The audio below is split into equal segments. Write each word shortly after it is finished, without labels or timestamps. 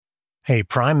Hey,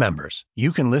 Prime members,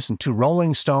 you can listen to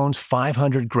Rolling Stone's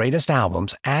 500 Greatest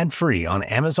Albums ad-free on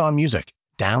Amazon Music.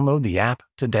 Download the app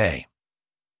today.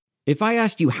 If I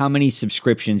asked you how many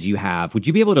subscriptions you have, would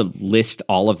you be able to list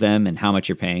all of them and how much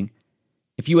you're paying?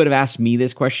 If you would have asked me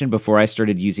this question before I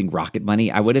started using Rocket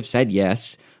Money, I would have said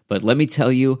yes, but let me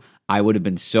tell you, I would have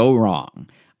been so wrong.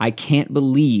 I can't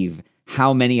believe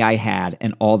how many I had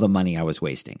and all the money I was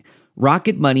wasting.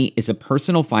 Rocket Money is a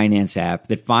personal finance app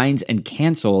that finds and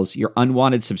cancels your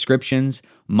unwanted subscriptions,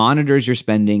 monitors your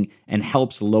spending, and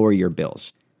helps lower your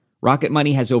bills. Rocket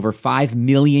Money has over 5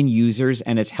 million users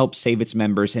and has helped save its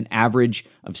members an average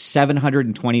of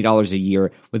 $720 a year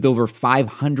with over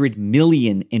 500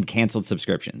 million in canceled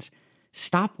subscriptions.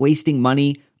 Stop wasting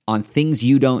money on things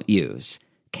you don't use.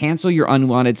 Cancel your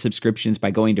unwanted subscriptions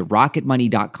by going to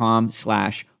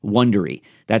rocketmoney.com/Wondery.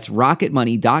 That's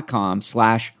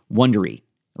rocketmoney.com/Wondery.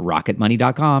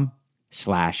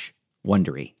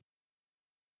 rocketmoney.com/Wondery.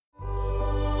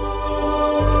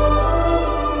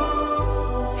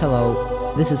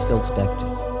 Hello, this is Phil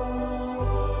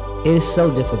Spector. It is so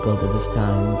difficult at this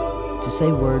time to say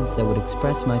words that would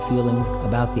express my feelings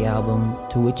about the album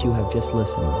to which you have just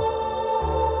listened.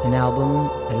 An album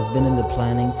that has been in the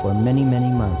planning for many,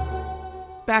 many months.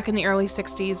 Back in the early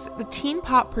 60s, the teen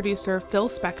pop producer Phil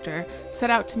Spector set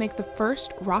out to make the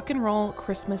first rock and roll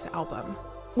Christmas album.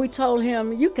 We told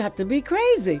him, you got to be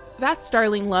crazy. That's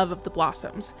Darlene Love of the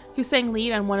Blossoms, who sang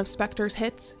lead on one of Spector's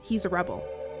hits, He's a Rebel.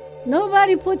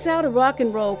 Nobody puts out a rock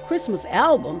and roll Christmas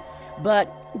album, but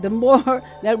the more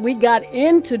that we got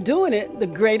into doing it, the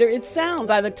greater it sounded.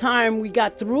 By the time we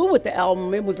got through with the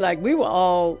album, it was like we were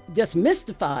all just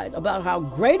mystified about how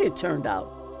great it turned out.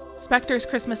 Spector's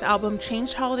Christmas album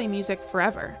changed holiday music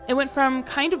forever. It went from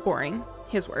kind of boring,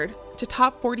 his word, to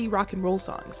top 40 rock and roll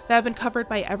songs that have been covered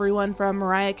by everyone from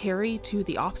Mariah Carey to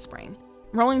The Offspring.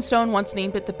 Rolling Stone once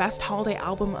named it the best holiday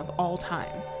album of all time.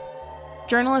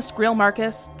 Journalist Greil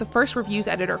Marcus, the first reviews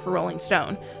editor for Rolling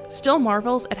Stone, still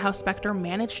marvels at how Spector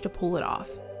managed to pull it off.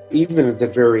 Even at the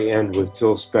very end, with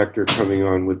Phil Spector coming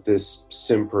on with this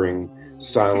simpering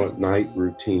Silent Night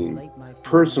routine,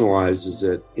 personalizes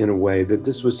it in a way that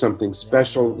this was something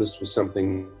special, this was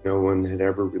something no one had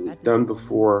ever really done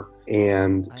before,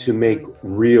 and to make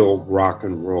real rock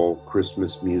and roll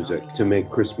Christmas music, to make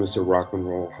Christmas a rock and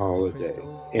roll holiday,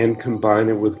 and combine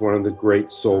it with one of the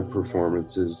great soul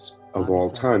performances of all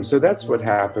time. So that's what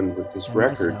happened with this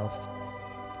record.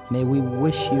 May we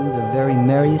wish you the very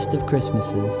merriest of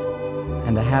Christmases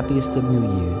and the happiest of New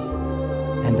Years.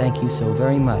 And thank you so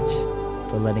very much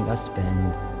for letting us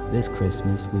spend this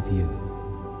Christmas with you.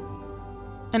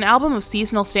 An album of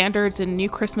seasonal standards and new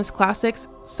Christmas classics,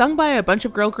 sung by a bunch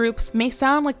of girl groups, may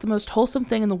sound like the most wholesome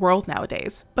thing in the world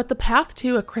nowadays. But the path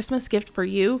to A Christmas Gift for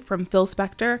You from Phil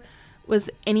Spector was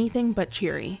anything but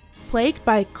cheery. Plagued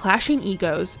by clashing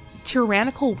egos,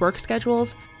 tyrannical work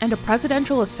schedules, and a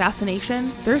presidential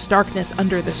assassination, there's darkness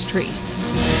under this tree.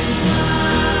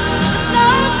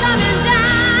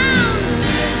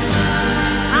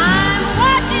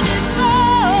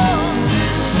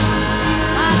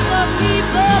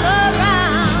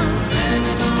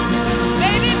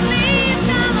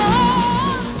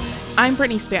 I'm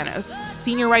Brittany Spanos,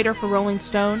 senior writer for Rolling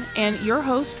Stone and your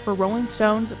host for Rolling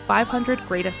Stone's 500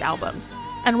 Greatest Albums.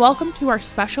 And welcome to our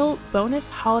special bonus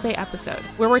holiday episode,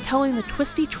 where we're telling the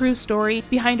twisty true story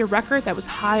behind a record that was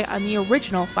high on the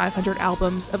original 500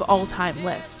 albums of all time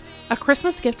list. A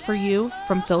Christmas Gift for You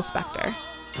from Phil Spector.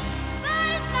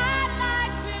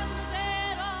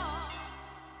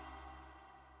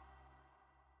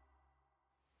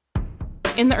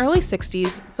 In the early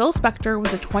 60s, Phil Spector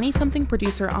was a 20-something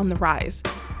producer on the rise,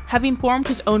 having formed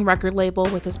his own record label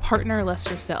with his partner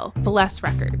Lester Sill, Velez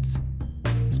Records.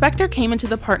 Spector came into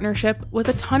the partnership with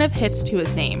a ton of hits to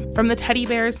his name, from the Teddy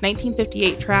Bears'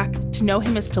 1958 track, To Know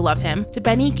Him Is to Love Him, to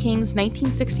Benny King's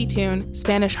 1960 tune,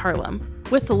 Spanish Harlem.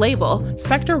 With the label,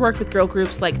 Spector worked with girl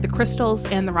groups like the Crystals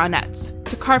and the Ronettes,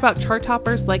 to carve out chart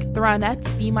toppers like the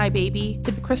Ronettes' Be My Baby,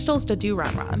 to the Crystals' Da Do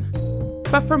Ron Ron.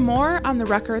 But for more on the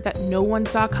record that no one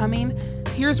saw coming,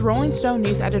 here's Rolling Stone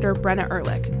news editor Brenna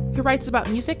Ehrlich, who writes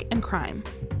about music and crime.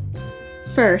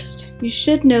 First, you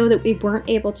should know that we weren't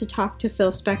able to talk to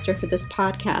Phil Spector for this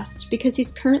podcast because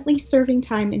he's currently serving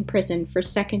time in prison for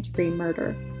second-degree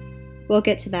murder. We'll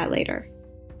get to that later.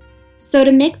 So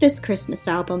to make this Christmas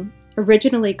album,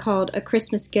 originally called A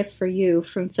Christmas Gift for You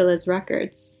from Velez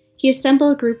Records, he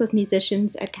assembled a group of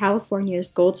musicians at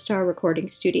California's Gold Star Recording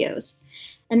Studios,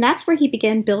 and that's where he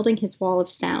began building his wall of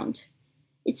sound.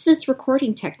 It's this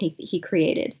recording technique that he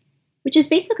created, which is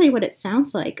basically what it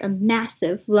sounds like, a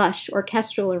massive, lush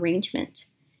orchestral arrangement.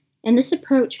 and this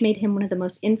approach made him one of the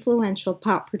most influential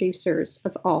pop producers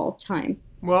of all time.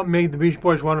 What made the Beach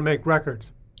Boys want to make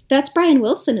records? That's Brian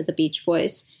Wilson of the Beach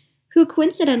Boys, who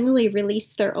coincidentally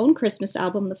released their own Christmas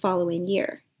album the following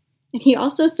year. And he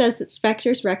also says that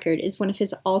Spector's record is one of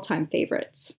his all-time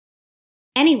favorites.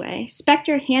 Anyway,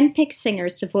 Spector handpicked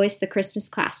singers to voice the Christmas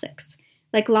classics,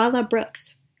 like Lala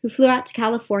Brooks, who flew out to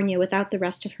California without the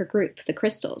rest of her group, the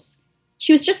Crystals.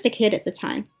 She was just a kid at the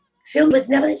time. Phil was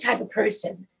never the type of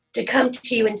person to come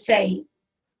to you and say,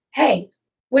 hey,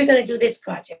 we're going to do this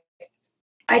project.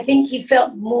 I think he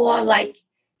felt more like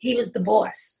he was the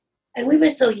boss. And we were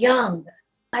so young.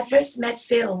 I first met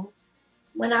Phil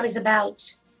when I was about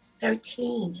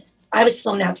 13. I was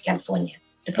flown out to California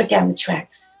to put down the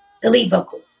tracks, the lead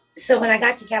vocals. So when I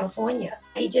got to California,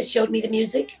 he just showed me the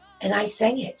music and I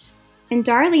sang it. And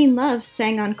Darlene Love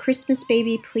sang on Christmas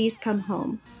Baby, Please Come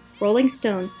Home, Rolling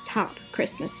Stone's top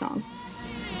Christmas song.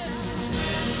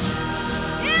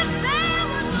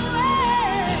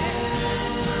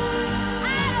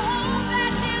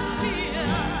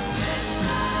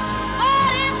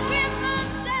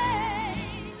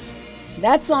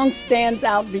 That song stands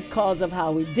out because of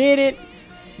how we did it.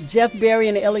 Jeff Berry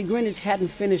and Ellie Greenwich hadn't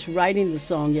finished writing the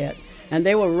song yet, and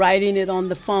they were writing it on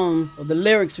the phone, or the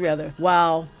lyrics rather,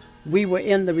 while we were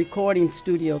in the recording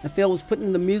studio. And Phil was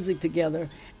putting the music together,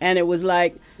 and it was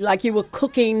like you were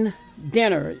cooking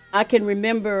dinner. I can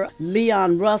remember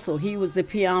Leon Russell. He was the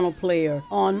piano player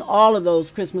on all of those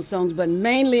Christmas songs, but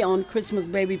mainly on Christmas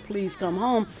Baby, Please Come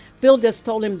Home. Phil just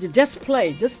told him to just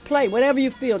play, whatever you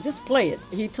feel, just play it.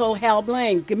 He told Hal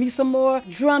Blaine, give me some more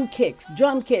drum kicks.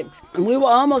 And we were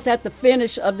almost at the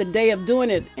finish of the day of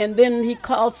doing it. And then he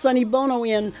called Sonny Bono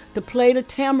in to play the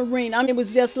tambourine. I mean, it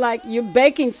was just like you're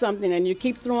baking something and you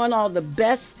keep throwing all the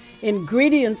best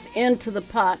ingredients into the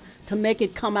pot to make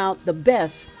it come out the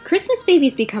best. Christmas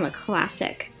Baby's become a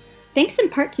classic, thanks in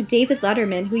part to David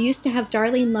Letterman, who used to have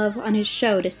Darlene Love on his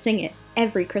show to sing it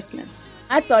every Christmas.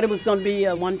 I thought it was going to be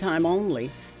a one-time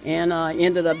only, and I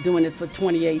ended up doing it for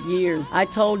 28 years. I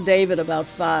told David about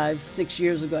 5-6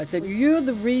 years ago, I said, you're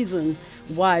the reason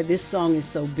why this song is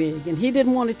so big. And he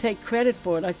didn't want to take credit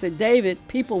for it. I said, David,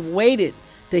 people waited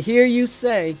to hear you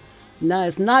say, now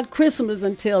it's not Christmas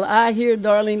until I hear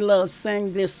Darlene Love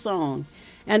sing this song.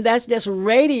 And that's just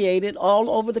radiated all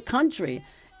over the country.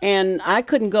 And I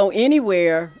couldn't go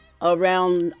anywhere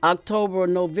around October,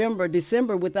 November,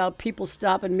 December without people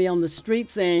stopping me on the street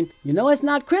saying, you know, it's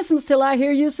not Christmas till I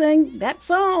hear you sing that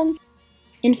song.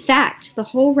 In fact, the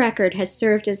whole record has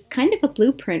served as kind of a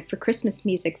blueprint for Christmas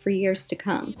music for years to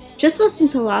come. Just listen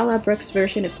to Lala Brooks'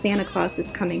 version of Santa Claus is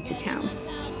Coming to Town.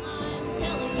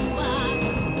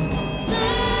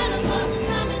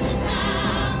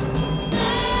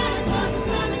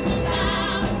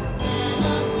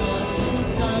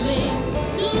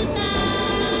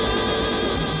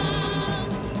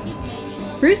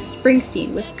 Bruce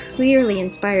Springsteen was clearly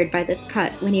inspired by this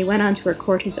cut when he went on to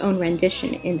record his own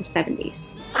rendition in the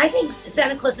 70s. I think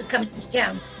Santa Claus is Coming to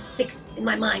Town sticks in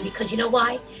my mind because you know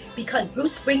why? Because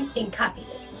Bruce Springsteen copied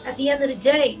it. At the end of the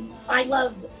day, I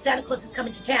love Santa Claus is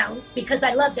Coming to Town because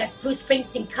I love that Bruce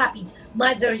Springsteen copied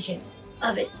my version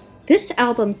of it. This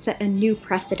album set a new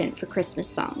precedent for Christmas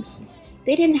songs.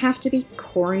 They didn't have to be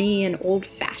corny and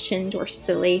old-fashioned or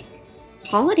silly.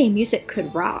 Holiday music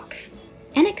could rock.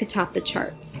 And it could top the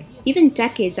charts, even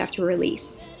decades after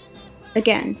release.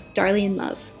 Again, Darlene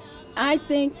Love. I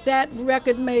think that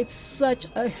record made such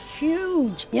a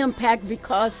huge impact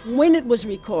because when it was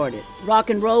recorded, rock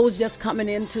and roll was just coming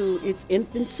into its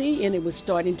infancy and it was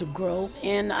starting to grow.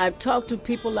 And I've talked to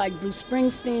people like Bruce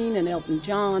Springsteen and Elton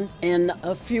John and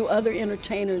a few other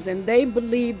entertainers, and they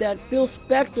believe that Phil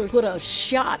Spector put a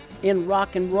shot in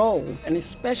rock and roll, and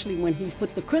especially when he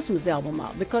put the Christmas album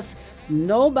out, because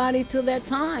nobody till that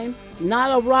time,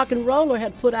 not a rock and roller,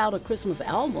 had put out a Christmas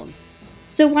album.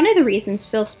 So one of the reasons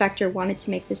Phil Spector wanted to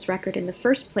make this record in the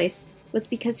first place was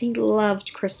because he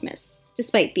loved Christmas,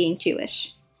 despite being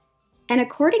Jewish. And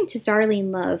according to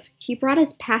Darlene Love, he brought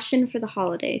his passion for the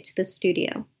holiday to the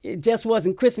studio. It just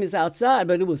wasn't Christmas outside,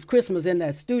 but it was Christmas in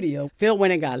that studio. Phil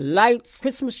went and got lights,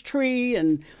 Christmas tree,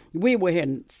 and we were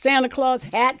in Santa Claus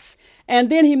hats. And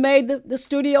then he made the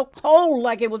studio cold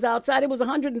like it was outside. It was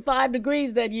 105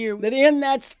 degrees that year. But in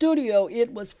that studio,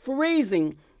 it was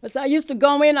freezing. So I used to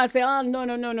go in, I say, oh,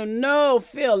 no,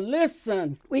 Phil,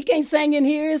 listen. We can't sing in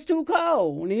here, it's too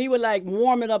cold. And he would like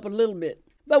warm it up a little bit.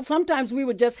 But sometimes we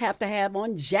would just have to have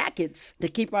on jackets to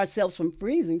keep ourselves from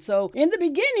freezing. So in the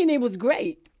beginning, it was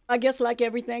great. I guess like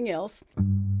everything else.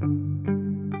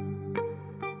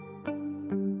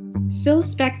 Phil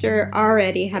Spector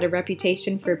already had a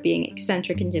reputation for being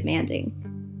eccentric and demanding.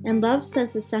 And Love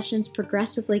says the sessions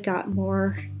progressively got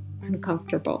more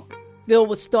uncomfortable. Phil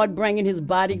would start bringing his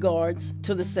bodyguards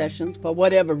to the sessions for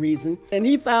whatever reason. And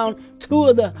he found two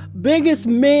of the biggest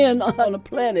men on the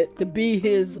planet to be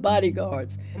his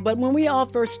bodyguards. But when we all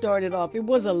first started off, it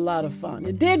was a lot of fun.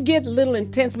 It did get a little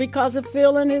intense because of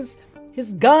Phil and his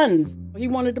guns. He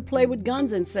wanted to play with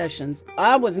guns in sessions.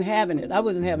 I wasn't having it. I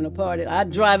wasn't having a party.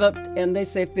 I'd drive up and they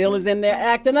say, Phil is in there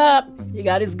acting up. He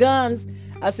got his guns.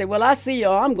 I said, well, I see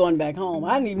y'all. I'm going back home.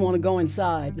 I didn't even want to go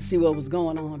inside to see what was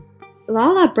going on.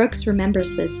 Lala Brooks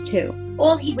remembers this too.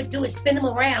 All he would do is spin him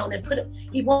around and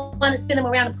he'd want to spin him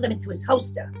around and put him into his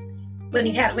holster when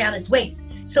he had around his waist.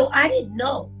 So I didn't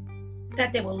know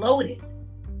that they were loaded.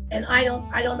 And I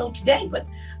don't know today, but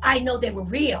I know they were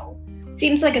real.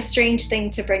 Seems like a strange thing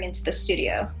to bring into the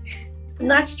studio.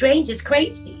 Not strange, it's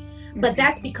crazy. But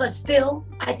that's because Phil,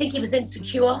 I think he was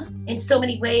insecure in so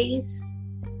many ways.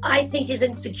 I think his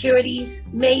insecurities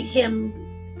made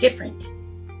him different.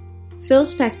 Phil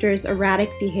Spector's erratic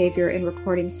behavior in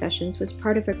recording sessions was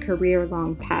part of a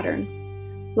career-long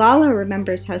pattern. Lala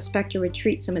remembers how Spector would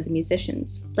treat some of the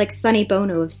musicians, like Sonny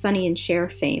Bono of Sonny and Cher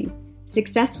fame,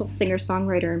 successful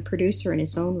singer-songwriter and producer in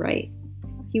his own right.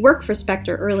 He worked for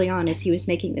Spector early on as he was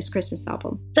making this Christmas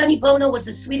album. Sonny Bono was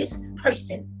the sweetest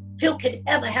person Phil could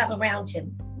ever have around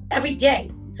him. Every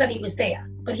day, Sonny was there,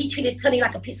 but he treated Sonny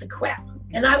like a piece of crap.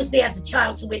 And I was there as a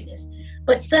child to witness.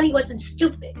 But Sonny wasn't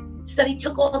stupid. Sonny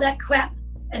took all that crap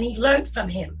and he learned from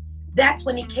him. That's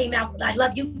when he came out with I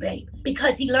Love You, Babe,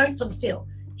 because he learned from Phil.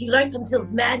 He learned from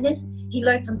Phil's madness. He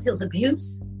learned from Phil's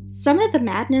abuse. Some of the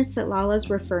madness that Lala's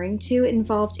referring to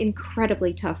involved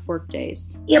incredibly tough work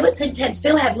days. Yeah, but it's intense.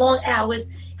 Phil had long hours.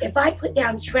 If I put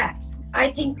down tracks, I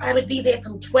think I would be there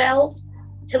from 12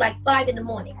 to like 5 in the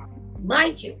morning.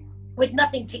 Mind you, with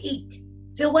nothing to eat.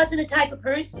 Phil wasn't the type of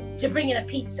person to bring in a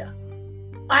pizza.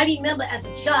 I remember as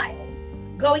a child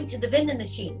going to the vending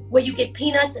machine where you get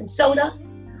peanuts and soda.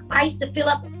 I used to fill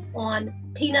up on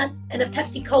peanuts and a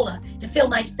Pepsi Cola to fill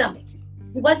my stomach.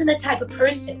 He wasn't the type of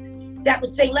person that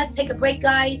would say, let's take a break,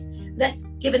 guys. Let's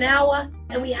give an hour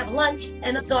and we have lunch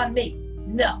and it's on me.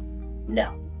 No.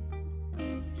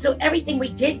 So everything we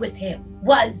did with him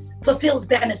was for Phil's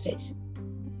benefit.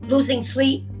 Losing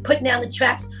sleep, putting down the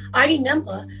tracks. I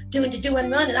remember doing the Do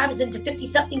and Run and I was into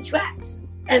 50-something tracks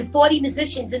and 40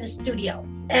 musicians in the studio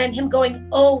and him going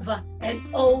over and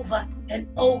over and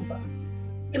over.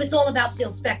 It was all about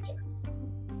Phil Spector.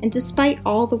 And despite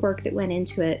all the work that went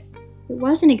into it, it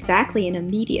wasn't exactly an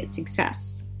immediate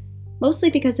success, mostly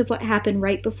because of what happened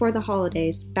right before the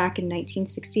holidays back in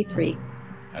 1963.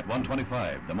 At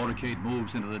 1:25, the motorcade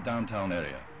moves into the downtown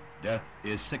area. Death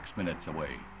is 6 minutes away.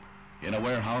 In a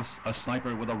warehouse, a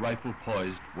sniper with a rifle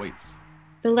poised waits.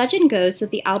 The legend goes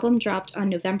that the album dropped on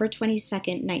November 22,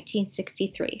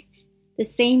 1963, the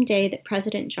same day that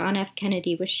President John F.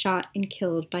 Kennedy was shot and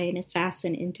killed by an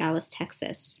assassin in Dallas,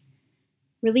 Texas.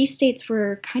 Release dates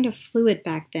were kind of fluid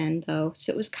back then, though,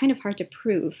 so it was kind of hard to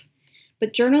prove.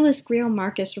 But journalist Greil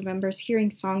Marcus remembers hearing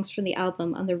songs from the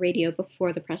album on the radio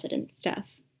before the president's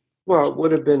death. Well, it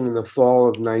would have been in the fall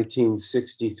of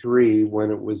 1963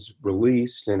 when it was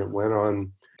released, and it went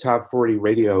on top 40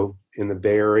 radio in the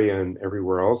Bay Area and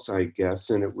everywhere else, I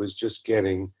guess, and it was just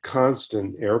getting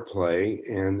constant airplay,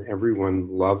 and everyone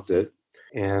loved it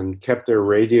and kept their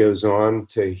radios on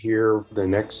to hear the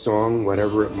next song,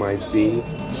 whatever it might be.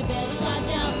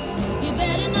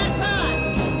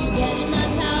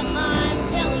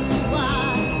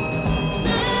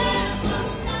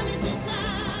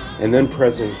 And then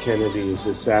President Kennedy is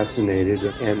assassinated,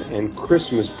 and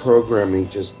Christmas programming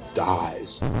just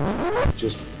dies,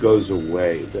 just goes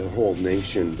away. The whole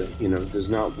nation, does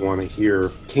not want to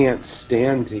hear, can't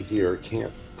stand to hear,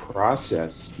 can't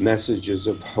process messages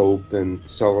of hope and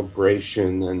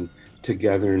celebration and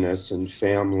togetherness and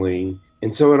family.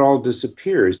 And so it all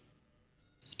disappears.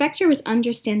 Spector was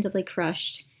understandably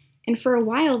crushed, and for a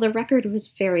while the record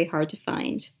was very hard to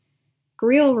find.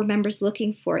 Greil remembers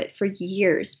looking for it for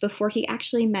years before he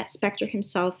actually met Spector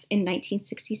himself in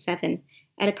 1967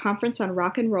 at a conference on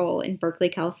rock and roll in Berkeley,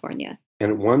 California.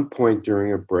 And at one point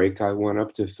during a break, I went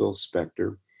up to Phil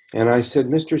Spector and I said,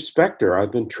 Mr. Spector,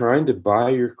 I've been trying to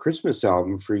buy your Christmas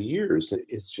album for years.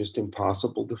 It's just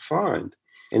impossible to find.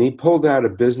 And he pulled out a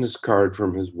business card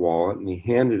from his wallet and he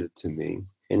handed it to me.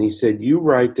 And he said, you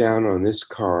write down on this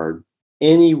card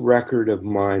any record of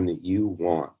mine that you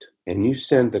want. And you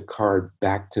send the card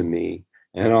back to me,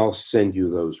 and I'll send you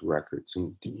those records.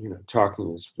 And, talking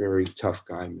in this very tough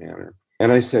guy manner.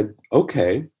 And I said,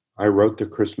 okay. I wrote the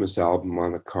Christmas album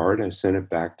on the card. I sent it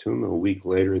back to him. A week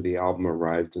later, the album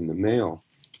arrived in the mail.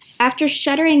 After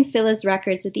shuttering Phil's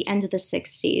records at the end of the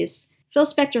 60s, Phil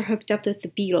Spector hooked up with the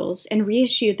Beatles and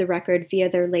reissued the record via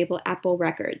their label Apple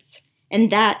Records.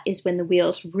 And that is when the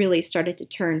wheels really started to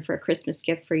turn for A Christmas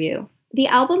Gift for You. The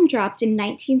album dropped in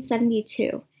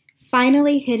 1972,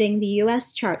 finally hitting the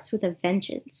US charts with a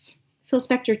vengeance. Phil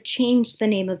Spector changed the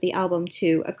name of the album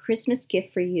to A Christmas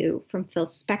Gift for You from Phil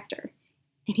Spector,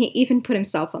 and he even put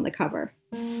himself on the cover.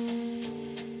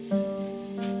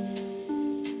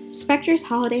 Spector's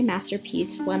holiday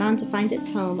masterpiece went on to find its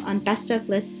home on best of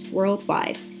lists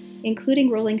worldwide, including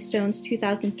Rolling Stone's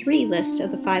 2003 list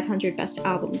of the 500 best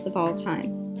albums of all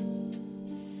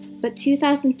time. But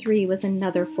 2003 was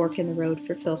another fork in the road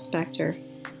for Phil Spector.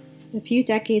 A few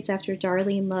decades after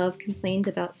Darlene Love complained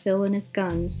about Phil and his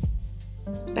guns,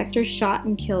 Spector shot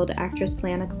and killed actress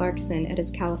Lana Clarkson at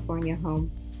his California home.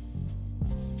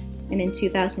 And in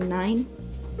 2009,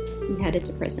 he headed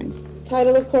to prison.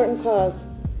 Title of Court and Cause.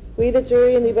 We, the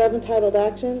jury, in the above entitled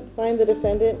action, find the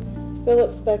defendant,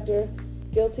 Philip Spector,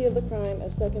 guilty of the crime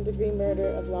of second-degree murder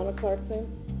of Lana Clarkson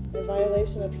in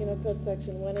violation of Penal Code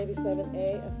Section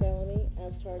 187A, a felony,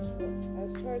 as charged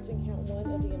in count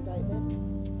 1 of the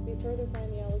indictment. We further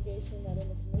find the allegation that in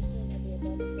the commission of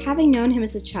the above... Having known him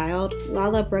as a child,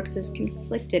 Lala Brooks is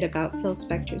conflicted about Phil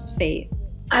Spector's fate.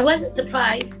 I wasn't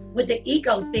surprised with the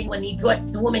ego thing when he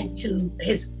brought the woman to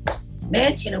his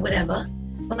mansion or whatever.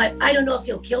 But I don't know if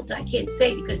Phil killed her. I can't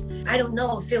say because I don't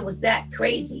know if Phil was that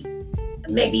crazy.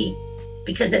 Maybe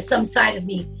because there's some side of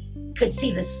me could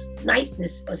see this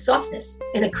niceness or softness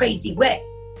in a crazy way.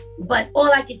 But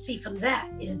all I could see from that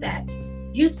is that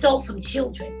you stole from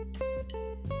children.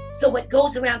 So what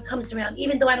goes around comes around.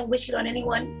 Even though I don't wish it on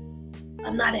anyone,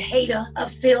 I'm not a hater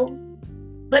of Phil,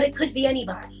 but it could be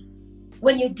anybody.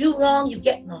 When you do wrong, you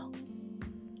get wrong.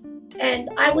 And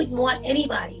I wouldn't want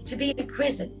anybody to be in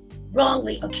prison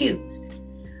wrongly accused.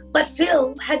 But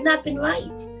Phil had not been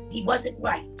right. He wasn't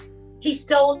right. He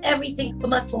stole everything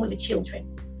from us when we were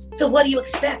children. So what do you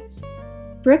expect?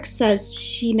 Brooks says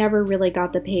she never really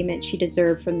got the payment she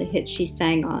deserved from the hits she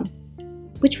sang on,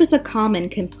 which was a common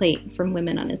complaint from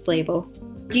women on his label.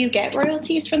 Do you get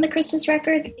royalties from the Christmas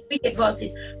record? We get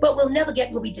royalties, but we'll never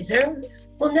get what we deserve.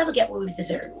 We'll never get what we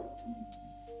deserve.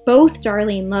 Both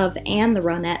Darlene Love and the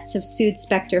Ronettes have sued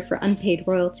Spector for unpaid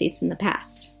royalties in the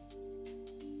past.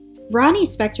 Ronnie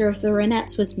Spector of the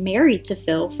Ronettes was married to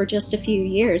Phil for just a few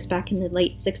years back in the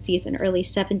late 60s and early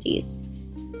 70s,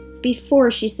 before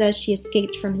she says she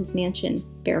escaped from his mansion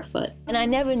barefoot. And I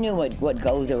never knew what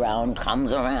goes around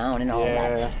comes around and all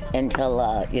that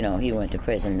until, he went to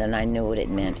prison. Then I knew what it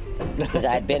meant. Because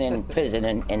I'd been in prison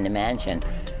in the mansion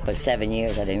for 7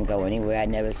 years. I didn't go anywhere. I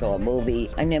never saw a movie.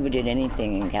 I never did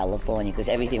anything in California because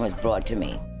everything was brought to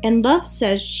me. And Love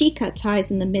says she cut ties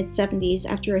in the mid-70s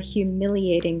after a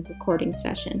humiliating recording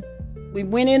session. We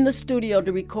went in the studio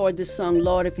to record this song,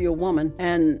 Lord, If You're a Woman,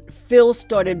 and Phil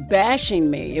started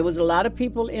bashing me. It was a lot of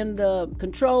people in the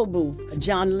control booth.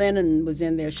 John Lennon was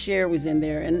in there, Cher was in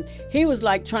there, and he was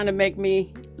like trying to make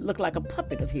me look like a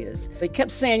puppet of his. They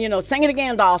kept saying, sing it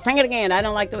again, doll, sing it again. I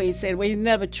don't like the way he said it. Well, he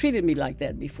never treated me like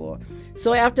that before.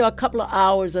 So after a couple of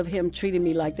hours of him treating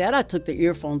me like that, I took the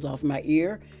earphones off my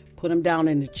ear, put them down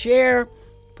in the chair,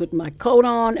 put my coat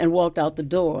on, and walked out the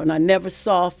door. And I never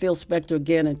saw Phil Spector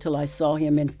again until I saw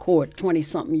him in court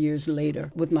 20-something years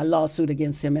later with my lawsuit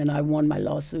against him, and I won my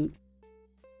lawsuit.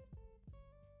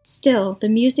 Still, the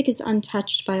music is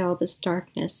untouched by all this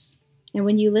darkness. And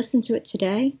when you listen to it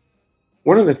today...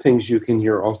 One of the things you can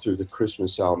hear all through the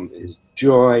Christmas album is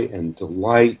joy and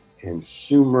delight and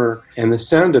humor and the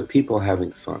sound of people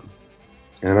having fun.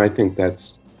 And I think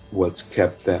that's what's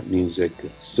kept that music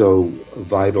so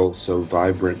vital, so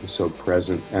vibrant, and so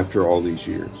present after all these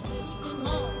years.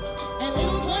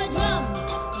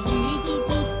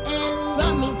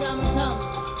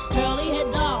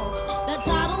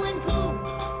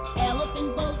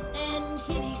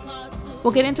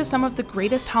 We'll get into some of the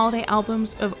greatest holiday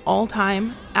albums of all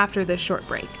time after this short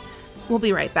break. We'll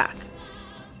be right back.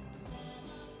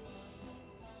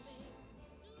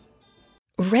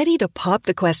 Ready to pop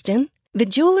the question? The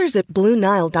jewelers at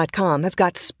BlueNile.com have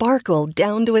got sparkle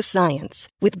down to a science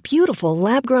with beautiful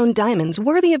lab-grown diamonds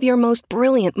worthy of your most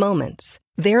brilliant moments.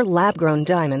 Their lab-grown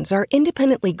diamonds are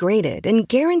independently graded and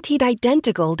guaranteed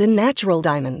identical to natural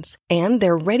diamonds, and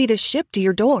they're ready to ship to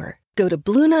your door. Go to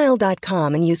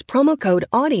BlueNile.com and use promo code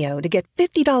AUDIO to get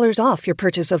 $50 off your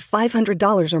purchase of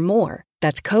 $500 or more.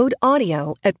 That's code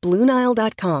AUDIO at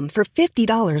BlueNile.com for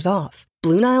 $50 off.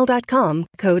 BlueNile.com,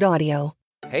 code AUDIO.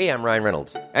 Hey, I'm Ryan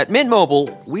Reynolds. At Mint Mobile,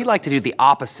 we like to do the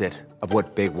opposite of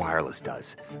what Big Wireless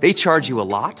does. They charge you a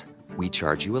lot. we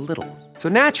charge you a little. So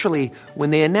naturally,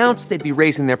 when they announced they'd be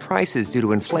raising their prices due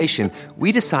to inflation,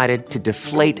 we decided to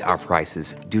deflate our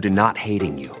prices due to not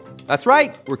hating you. That's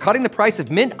right. We're cutting the price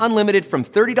of Mint Unlimited from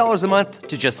 $30 a month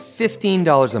to just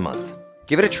 $15 a month.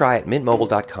 Give it a try at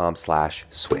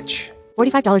mintmobile.com/switch.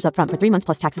 $45 up front for 3 months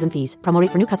plus taxes and fees. Promo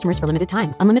rate for new customers for limited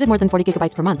time. Unlimited more than 40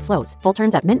 gigabytes per month. Slows full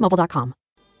terms at mintmobile.com.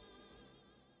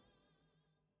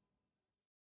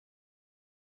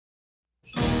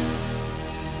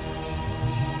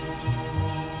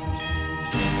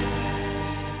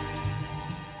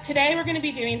 Today we're going to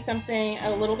be doing something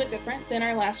a little bit different than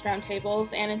our last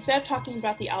roundtables, and instead of talking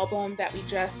about the album that we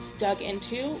just dug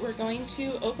into, we're going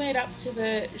to open it up to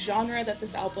the genre that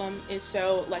this album is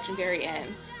so legendary in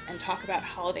and talk about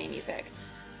holiday music.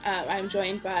 I'm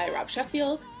joined by Rob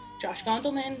Sheffield, Josh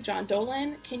Gondelman, John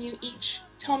Dolan. Can you each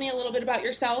tell me a little bit about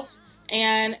yourself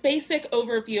and basic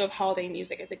overview of holiday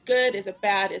music? Is it good? Is it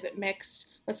bad? Is it mixed?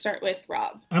 Let's start with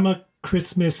Rob. I'm a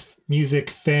Christmas music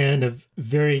fan of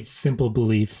very simple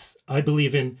beliefs. I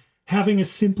believe in having a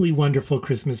simply wonderful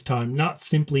Christmas time, not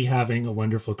simply having a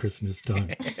wonderful Christmas time.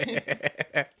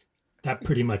 That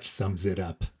pretty much sums it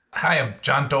up. Hi, I'm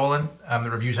John Dolan. I'm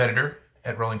the reviews editor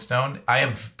at Rolling Stone. I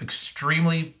am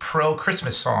extremely pro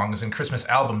Christmas songs and Christmas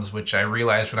albums, which I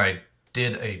realized when I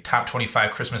did a top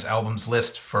 25 Christmas albums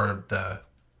list for the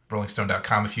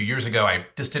RollingStone.com a few years ago. I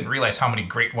just didn't realize how many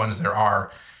great ones there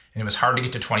are, and it was hard to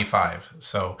get to 25.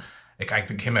 So I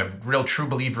became a real true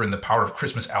believer in the power of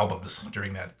Christmas albums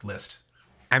during that list.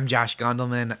 I'm Josh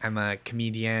Gondelman. I'm a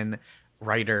comedian,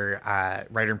 writer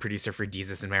and producer for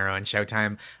Deezus and Mero and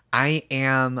Showtime. I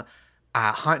am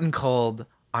hot and cold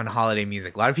on holiday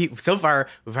music. A lot of people, so far,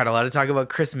 we've had a lot of talk about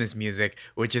Christmas music,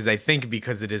 which is, I think,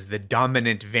 because it is the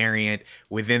dominant variant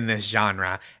within this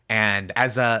genre. And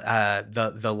as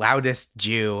the loudest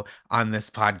Jew on this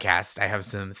podcast, I have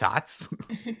some thoughts.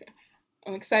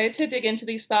 I'm excited to dig into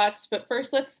these thoughts, but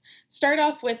first let's start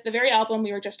off with the very album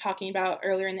we were just talking about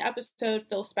earlier in the episode,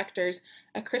 Phil Spector's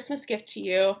A Christmas Gift to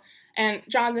You. And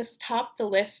John, this topped the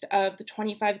list of the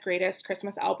 25 greatest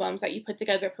Christmas albums that you put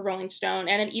together for Rolling Stone,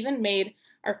 and it even made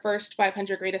our first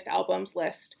 500 greatest albums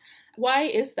list. Why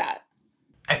is that?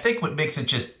 I think what makes it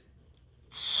just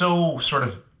so sort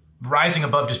of rising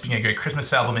above just being a great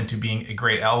Christmas album into being a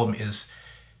great album is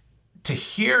to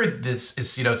hear this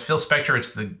is, it's Phil Spector,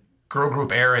 it's the girl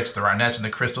group era, it's the Ronettes and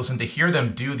the Crystals, and to hear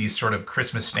them do these sort of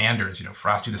Christmas standards,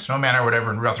 Frosty the Snowman or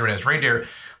whatever, and Rudolph the Red-Nosed Reindeer,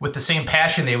 with the same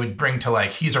passion they would bring to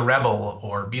like He's a Rebel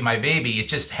or Be My Baby. It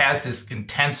just has this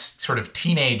intense sort of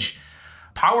teenage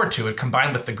power to it,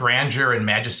 combined with the grandeur and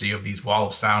majesty of these wall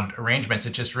of sound arrangements.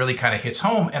 It just really kind of hits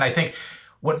home. And I think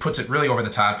what puts it really over the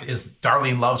top is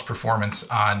Darlene Love's performance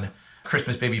on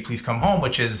Christmas Baby Please Come Home,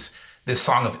 which is this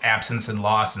song of absence and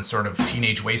loss and sort of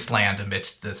teenage wasteland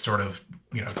amidst this sort of,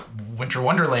 winter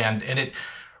wonderland. And it,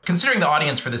 considering the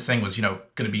audience for this thing was, going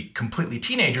to be completely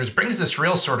teenagers, brings this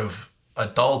real sort of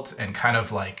adult and kind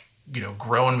of like,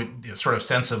 grown sort of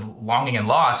sense of longing and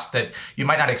loss that you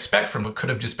might not expect from what could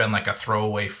have just been like a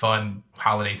throwaway, fun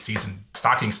holiday season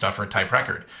stocking stuffer type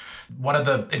record. One of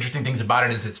the interesting things about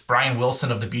it is it's Brian Wilson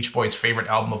of the Beach Boys' favorite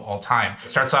album of all time.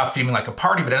 It starts off feeling like a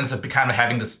party, but ends up kind of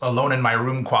having this alone in my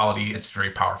room quality. It's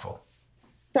very powerful.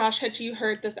 Josh, had you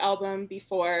heard this album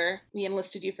before we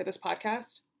enlisted you for this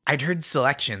podcast? I'd heard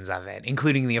selections of it,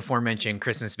 including the aforementioned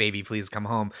Christmas Baby Please Come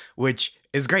Home, which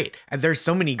is great. And there's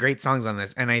so many great songs on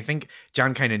this. And I think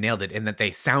John kind of nailed it in that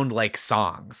they sound like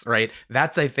songs, right?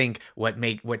 That's, I think,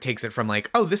 what takes it from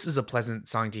like, oh, this is a pleasant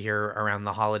song to hear around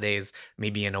the holidays,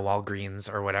 maybe in a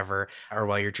Walgreens or whatever, or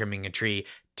while you're trimming a tree,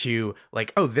 to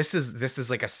like, oh, this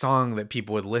is like a song that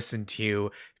people would listen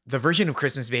to. The version of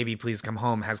Christmas Baby Please Come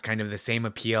Home has kind of the same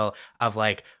appeal of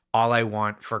like, All I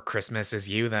Want for Christmas Is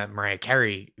You, that Mariah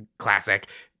Carey classic,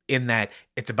 in that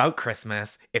it's about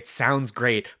Christmas. It sounds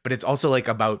great, but it's also like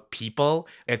about people.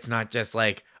 It's not just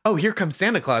like, oh, here comes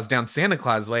Santa Claus down Santa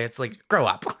Claus way. It's like, grow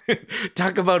up.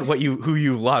 Talk about who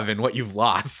you love and what you've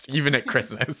lost, even at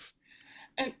Christmas.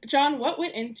 And John, what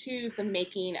went into the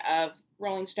making of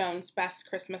Rolling Stone's best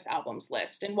Christmas albums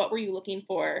list, and what were you looking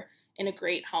for in a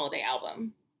great holiday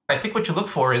album? I think what you look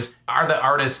for are the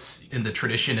artists in the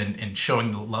tradition and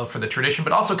showing the love for the tradition,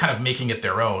 but also kind of making it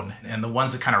their own. And the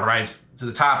ones that kind of rise to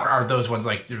the top are those ones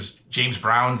like there's James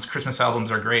Brown's Christmas albums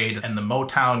are great, and the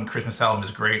Motown Christmas album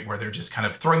is great, where they're just kind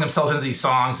of throwing themselves into these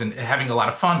songs and having a lot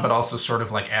of fun, but also sort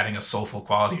of like adding a soulful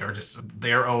quality or just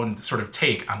their own sort of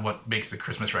take on what makes the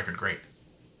Christmas record great.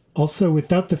 Also,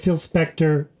 without the Phil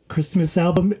Spector Christmas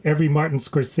album, every Martin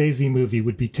Scorsese movie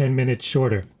would be 10 minutes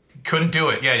shorter. Couldn't do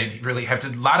it. Yeah, you really have to.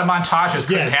 A lot of montages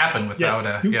couldn't happen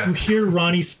without. You hear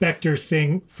Ronnie Spector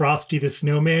sing "Frosty the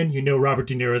Snowman," you know Robert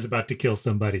De Niro is about to kill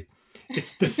somebody.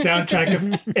 It's the soundtrack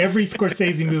of every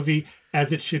Scorsese movie,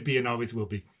 as it should be and always will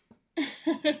be.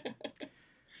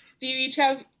 Do you each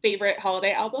have favorite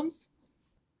holiday albums?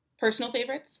 Personal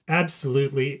favorites?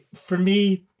 Absolutely. For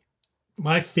me,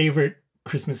 my favorite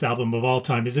Christmas album of all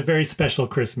time is A Very Special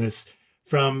Christmas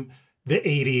from the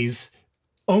 80s.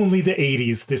 Only the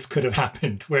 80s this could have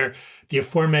happened, where the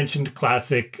aforementioned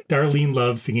classic Darlene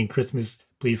Love singing Christmas,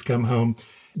 Please Come Home.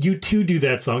 U2 do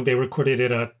that song. They recorded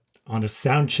it on a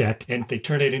sound check, and they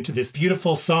turn it into this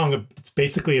beautiful song. It's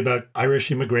basically about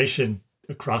Irish immigration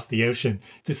across the ocean.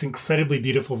 This incredibly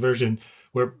beautiful version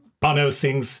where Bono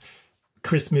sings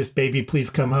Christmas, Baby, Please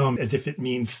Come Home, as if it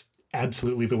means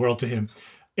absolutely the world to him.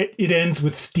 It ends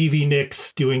with Stevie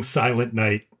Nicks doing Silent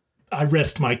Night. I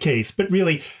rest my case, but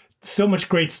really, so much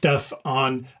great stuff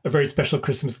on A Very Special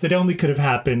Christmas that only could have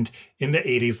happened in the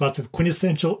 80s. Lots of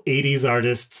quintessential 80s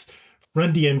artists.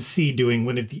 Run DMC doing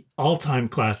one of the all-time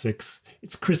classics.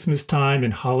 It's Christmas Time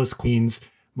and Hollis, Queens.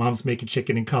 Mom's Making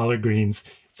Chicken and Collard Greens.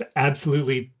 It's an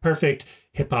absolutely perfect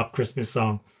hip-hop Christmas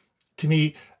song. To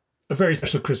me, A Very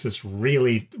Special Christmas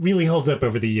really, really holds up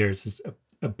over the years. It's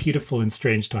a beautiful and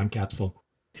strange time capsule.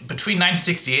 Between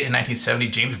 1968 and 1970,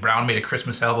 James Brown made a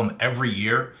Christmas album every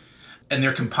year. And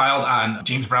they're compiled on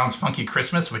James Brown's Funky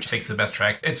Christmas, which takes the best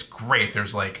tracks. It's great.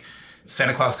 There's like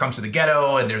Santa Claus Comes to the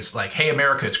Ghetto, and there's like Hey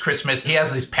America, It's Christmas. He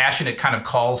has these passionate kind of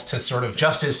calls to sort of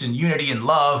justice and unity and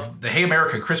love. The Hey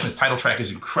America Christmas title track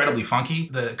is incredibly funky.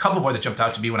 The couple boy that jumped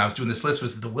out to me when I was doing this list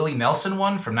was the Willie Nelson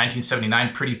one from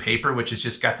 1979, Pretty Paper, which has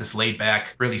just got this laid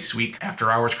back, really sweet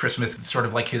after hours Christmas. It's sort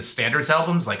of like his standards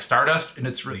albums like Stardust, and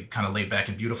it's really kind of laid back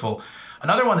and beautiful.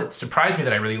 Another one that surprised me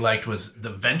that I really liked was The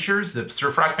Ventures, the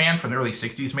surf rock band from the early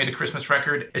 60s made a Christmas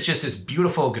record. It's just this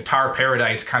beautiful guitar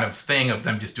paradise kind of thing of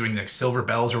them just doing like Silver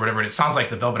Bells or whatever. And it sounds like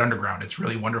the Velvet Underground. It's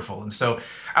really wonderful. And so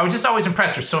I was just always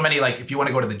impressed. There's so many, like if you want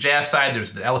to go to the jazz side,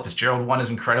 there's the Ella Fitzgerald one is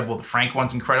incredible. The Frank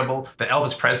one's incredible. The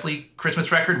Elvis Presley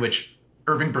Christmas record, which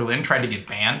Irving Berlin tried to get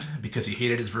banned because he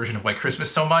hated his version of White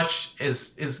Christmas so much,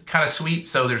 is kind of sweet.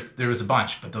 So there was a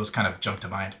bunch, but those kind of jumped to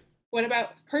mind. What about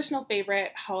personal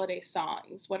favorite holiday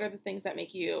songs? What are the things that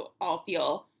make you all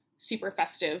feel super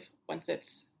festive once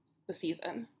it's the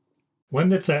season? One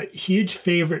that's a huge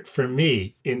favorite for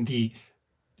me in the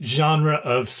genre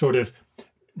of sort of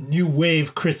new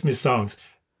wave Christmas songs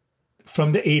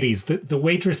from the 80s. The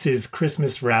Waitress's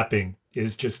Christmas Wrapping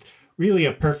is just really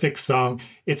a perfect song.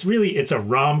 It's a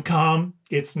rom-com.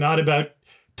 It's not about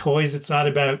toys. It's not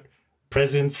about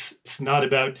presents. It's not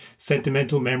about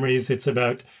sentimental memories. It's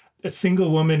about a single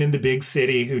woman in the big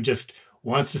city who just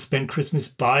wants to spend Christmas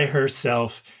by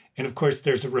herself. And of course,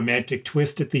 there's a romantic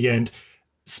twist at the end.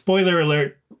 Spoiler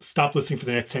alert, stop listening for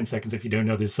the next 10 seconds if you don't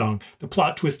know this song. The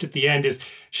plot twist at the end is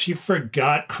she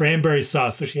forgot cranberry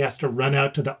sauce, so she has to run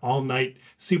out to the all-night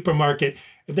supermarket.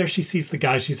 And there she sees the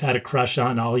guy she's had a crush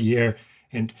on all year.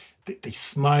 And they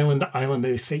smile in the island.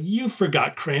 They say, you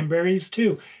forgot cranberries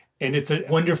too. And it's a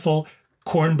wonderful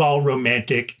cornball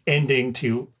romantic ending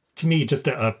to me, just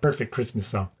a perfect Christmas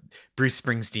song. Bruce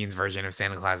Springsteen's version of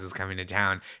Santa Claus is Coming to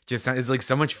Town just is like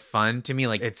so much fun to me.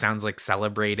 Like it sounds like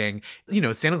celebrating,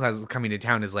 Santa Claus is Coming to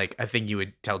Town is like a thing you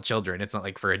would tell children. It's not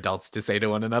like for adults to say to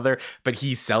one another, but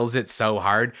he sells it so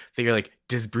hard that you're like,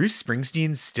 does Bruce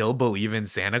Springsteen still believe in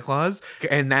Santa Claus?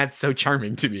 And that's so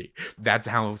charming to me. That's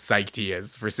how psyched he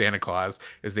is for Santa Claus,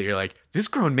 is that you're like, this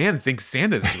grown man thinks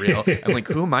Santa's real. I'm like,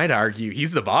 who am I to argue?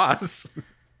 He's the boss.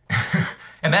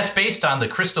 And that's based on the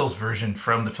Crystals version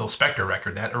from the Phil Spector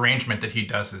record. That arrangement that he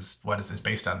does is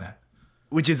based on that.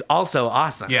 Which is also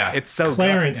awesome. Yeah. It's so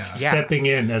Clarence stepping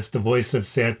in as the voice of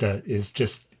Santa is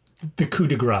just the coup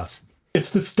de grace. It's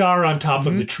the star on top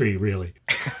of the tree, really.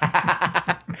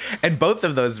 And both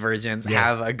of those versions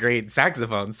have a great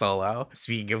saxophone solo.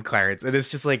 Speaking of Clarence, and it's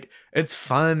just like, it's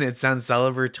fun. It sounds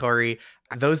celebratory.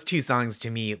 Those two songs to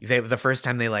me, the first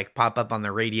time they like pop up on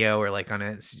the radio or like on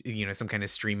a, some kind of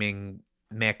streaming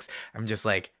mix, I'm just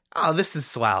like, oh, this is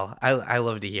swell. I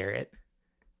love to hear it.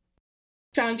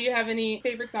 John, do you have any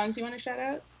favorite songs you want to shout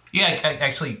out? Yeah,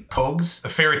 actually, Pogues, A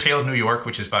Fairy Tale of New York,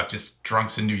 which is about just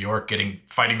drunks in New York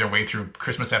fighting their way through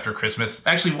Christmas after Christmas.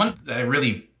 Actually, one that I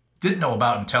really didn't know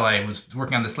about until I was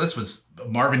working on this list was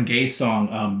Marvin Gaye's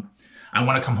song, I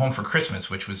Want to Come Home for Christmas,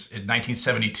 which was in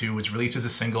 1972, was released as a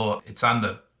single. It's on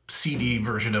the CD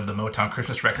version of the Motown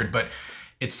Christmas record, but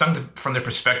it's sung from the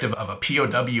perspective of a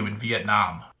POW in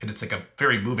Vietnam. And it's like a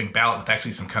very moving ballad with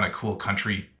actually some kind of cool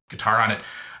country guitar on it.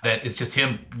 That it's just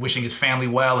him wishing his family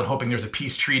well and hoping there's a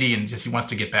peace treaty and just he wants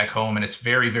to get back home. And it's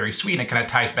very, very sweet. And it kind of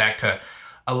ties back to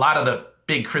a lot of the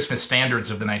big Christmas standards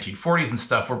of the 1940s and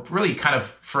stuff were really kind of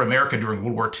for America during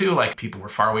World War II. Like people were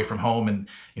far away from home and,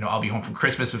 I'll be home from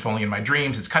Christmas if only in my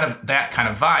dreams. It's kind of that kind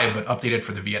of vibe, but updated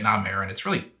for the Vietnam era. And it's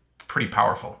really pretty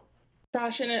powerful.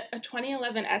 Josh, in a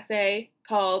 2011 essay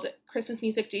called Christmas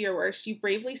Music Do Your Worst, you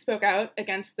bravely spoke out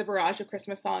against the barrage of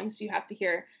Christmas songs you have to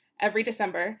hear every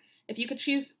December. If you could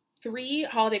choose 3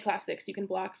 holiday classics you can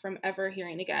block from ever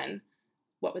hearing again,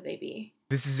 what would they be?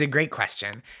 This is a great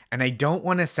question, and I don't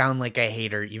want to sound like a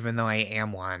hater, even though I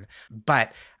am one,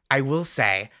 but I will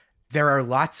say there are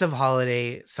lots of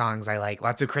holiday songs I like,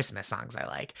 lots of Christmas songs I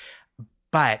like,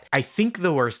 but I think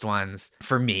the worst ones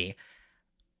for me,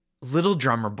 Little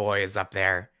Drummer Boy is up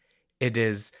there. It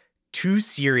is too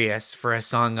serious for a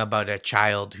song about a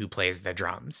child who plays the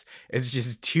drums. It's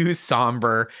just too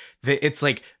somber. It's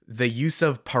like the use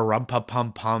of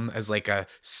pa-rum-pa-pum-pum as like a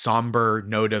somber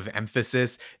note of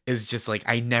emphasis is just like,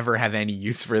 I never have any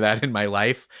use for that in my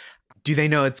life. Do they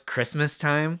know it's Christmas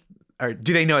time? Or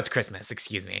do they know it's Christmas?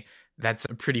 Excuse me. That's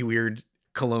a pretty weird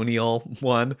colonial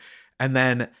one. And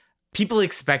then people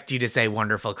expect you to say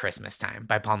Wonderful Christmas Time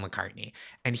by Paul McCartney.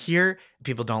 And here,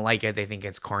 people don't like it. They think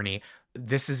it's corny.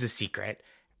 This is a secret.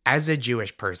 As a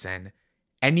Jewish person,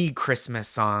 any Christmas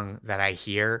song that I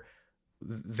hear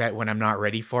that when I'm not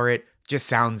ready for it just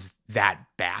sounds that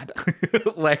bad.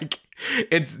 Like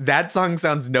that song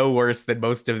sounds no worse than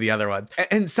most of the other ones.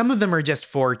 And some of them are just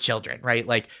for children, right?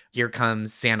 Like Here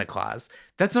Comes Santa Claus.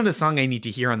 That's not a song I need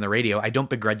to hear on the radio. I don't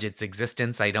begrudge its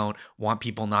existence. I don't want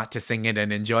people not to sing it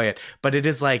and enjoy it. But it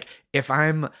is like, if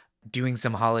I'm doing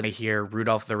some holiday here,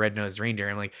 Rudolph the Red-Nosed Reindeer,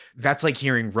 I'm like, that's like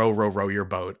hearing Row, Row, Row Your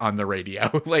Boat on the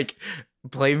radio. Like,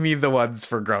 play me the ones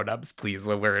for grown-ups, please,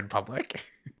 when we're in public.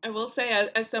 I will say,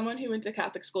 as someone who went to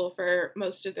Catholic school for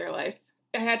most of their life,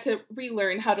 I had to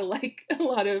relearn how to like a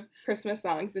lot of Christmas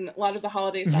songs and a lot of the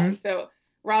holiday songs. So,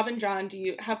 Rob and John, do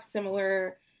you have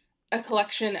a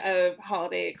collection of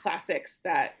holiday classics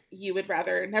that you would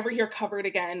rather never hear covered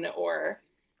again or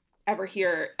ever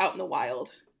hear out in the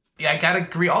wild? Yeah, I gotta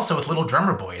agree also with Little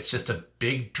Drummer Boy. It's just a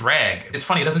big drag. It's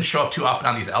funny, it doesn't show up too often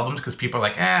on these albums because people are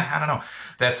like, I don't know.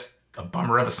 That's a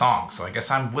bummer of a song. So I guess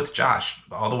I'm with Josh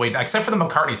all the way down. Except for the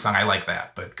McCartney song, I like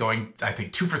that. But going, I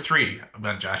think, 2 for 3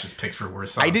 on Josh's picks for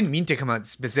worst song. I didn't mean to come out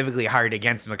specifically hard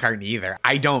against McCartney either.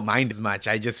 I don't mind as much.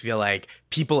 I just feel like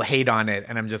people hate on it.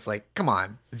 And I'm just like, come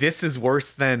on. This is worse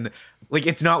than... Like,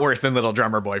 it's not worse than Little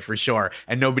Drummer Boy for sure.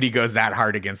 And nobody goes that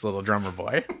hard against Little Drummer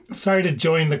Boy. Sorry to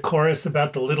join the chorus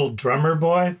about the Little Drummer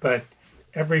Boy, but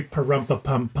every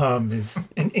pa-rum-pa-pum-pum is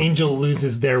an angel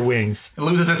loses their wings. It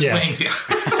loses its wings, yeah.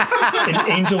 An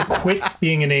angel quits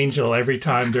being an angel every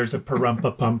time there's a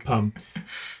pa-rum-pa-pum-pum.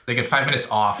 They get 5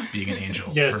 minutes off being an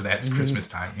angel for that Christmas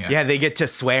time. Yeah, they get to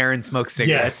swear and smoke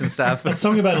cigarettes and stuff. A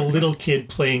song about a little kid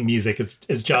playing music,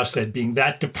 as Josh said, being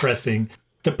that depressing.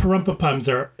 The pa-rum-pa-pums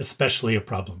are especially a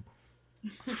problem.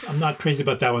 I'm not crazy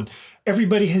about that one.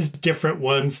 Everybody has different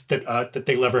ones that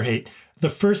they love or hate. The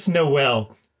First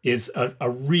Noel is a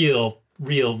real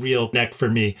neck for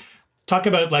me. Talk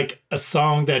about like a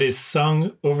song that is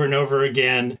sung over and over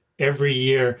again every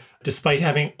year, despite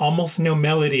having almost no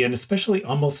melody and especially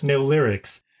almost no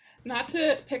lyrics. Not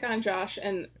to pick on Josh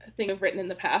and thing I've written in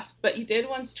the past, but you did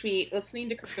once tweet, listening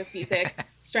to Christmas music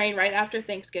starting right after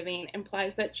Thanksgiving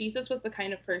implies that Jesus was the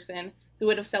kind of person who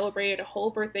would have celebrated a whole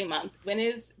birthday month. When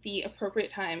is the appropriate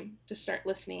time to start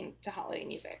listening to holiday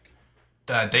music?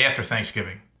 Day after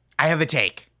Thanksgiving. I have a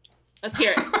take. Let's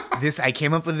hear it. I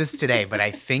came up with this today, but I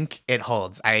think it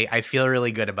holds. I feel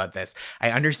really good about this.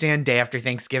 I understand day after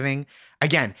Thanksgiving.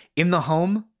 Again, in the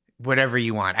home, whatever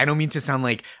you want. I don't mean to sound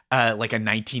like a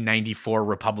 1994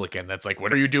 Republican that's like,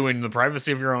 what are you doing in the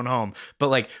privacy of your own home? But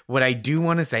like, what I do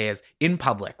want to say is in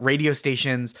public, radio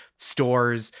stations,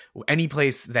 stores, any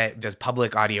place that does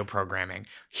public audio programming,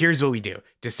 here's what we do.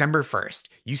 December 1st,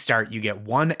 you get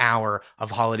 1 hour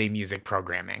of holiday music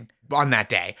programming on that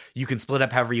day. You can split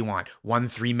up however you want. 1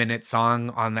 3-minute song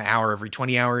on the hour every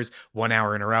 20 hours, 1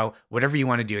 hour in a row, whatever you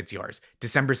want to do, it's yours.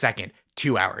 December 2nd,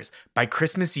 2 hours. By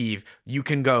Christmas Eve, you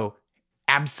can go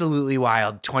absolutely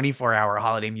wild 24-hour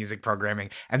holiday music programming,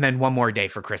 and then 1 more day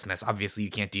for Christmas. Obviously, you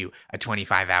can't do a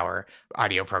 25-hour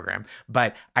audio program,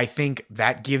 but I think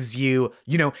that gives you,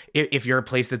 if you're a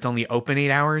place that's only open 8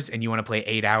 hours and you want to play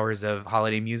 8 hours of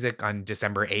holiday music on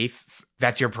December 8th,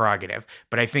 that's your prerogative.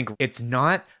 But I think it's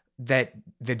not that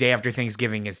the day after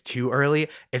Thanksgiving is too early.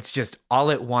 It's just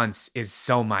all at once is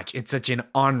so much. It's such an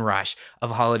onrush of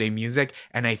holiday music.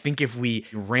 And I think if we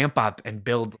ramp up and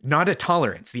build not a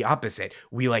tolerance, the opposite,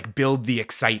 we like build the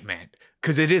excitement,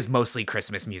 because it is mostly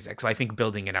Christmas music. So I think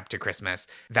building it up to Christmas,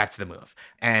 that's the move.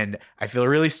 And I feel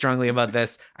really strongly about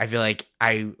this. I feel like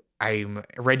I I'm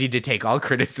ready to take all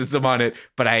criticism on it,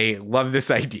 but I love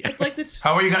this idea. It's like this.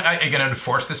 How are you going to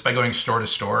enforce this by going store to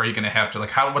store? Are you going to have to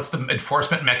what's the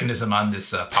enforcement mechanism on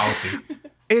this policy?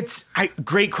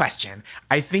 Great question.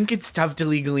 I think it's tough to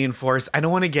legally enforce. I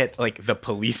don't want to get like the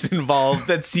police involved.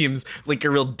 That seems like a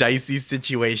real dicey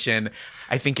situation.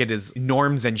 I think it is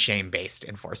norms and shame-based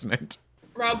enforcement.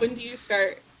 Rob, when do you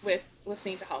start with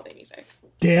listening to holiday music?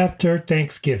 Day after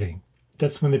Thanksgiving.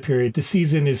 That's when the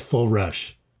season is full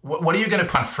rush. What are you going to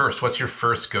put on first? What's your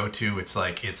first go-to?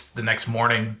 It's the next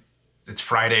morning. It's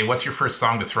Friday. What's your first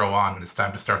song to throw on when it's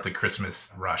time to start the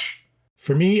Christmas rush?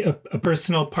 For me, a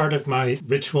personal part of my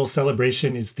ritual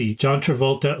celebration is the John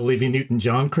Travolta, Olivia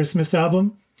Newton-John Christmas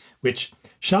album, which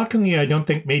shockingly I don't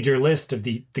think made your list of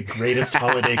the greatest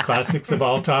holiday classics of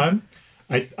all time.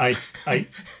 I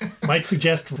might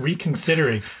suggest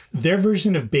reconsidering. Their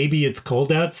version of Baby It's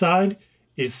Cold Outside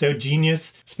is so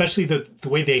genius, especially the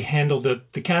way they handle the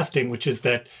casting, which is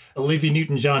that Olivia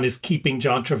Newton-John is keeping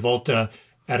John Travolta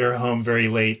at her home very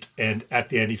late, and at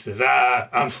the end he says,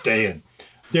 I'm staying.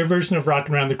 Their version of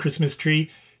Rockin' Around the Christmas Tree,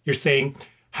 you're saying,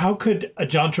 how could a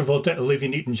John Travolta, Olivia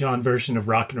Newton-John version of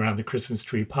Rockin' Around the Christmas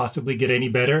Tree possibly get any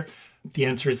better? The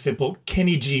answer is simple.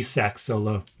 Kenny G sax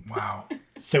solo. Wow.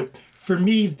 So for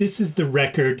me, this is the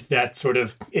record that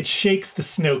it shakes the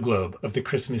snow globe of the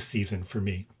Christmas season for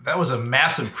me. That was a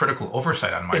massive critical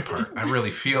oversight on my part. I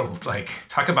really feel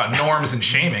talk about norms and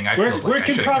shaming. Work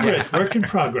in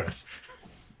progress.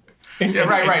 Yeah,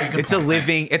 right.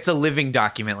 It's a living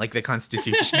document, like the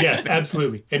Constitution. Yes,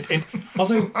 absolutely. And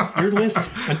also, your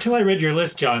list, until I read your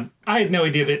list, John, I had no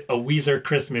idea that A Weezer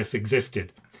Christmas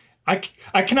existed. I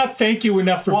cannot thank you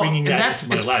enough for bringing that into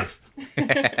my life.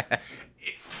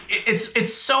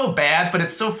 It's so bad, but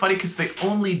it's so funny because they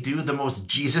only do the most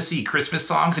Jesus-y Christmas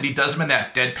songs, and he does them in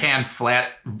that deadpan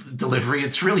flat delivery.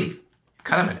 It's really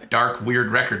kind of a dark,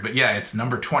 weird record, but yeah, it's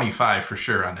number 25 for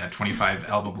sure on that 25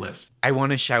 album list. I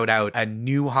want to shout out a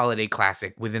new holiday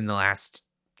classic within the last,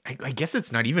 I guess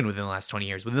it's not even within the last 20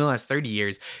 years, within the last 30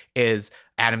 years, is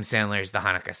Adam Sandler's The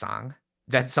Hanukkah Song.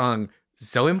 That song,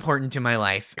 so important to my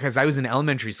life because I was in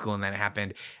elementary school when that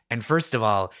happened. And first of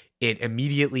all, it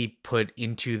immediately put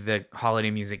into the holiday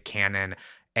music canon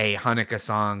a Hanukkah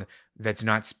song that's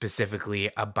not specifically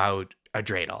about a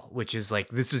dreidel, which is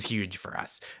this was huge for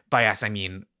us. By us, I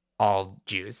mean all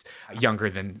Jews younger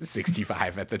than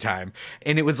 65 at the time.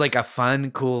 And it was a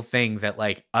fun, cool thing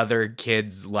that other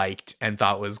kids liked and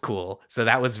thought was cool. So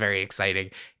that was very exciting.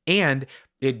 And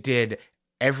it did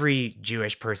every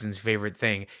Jewish person's favorite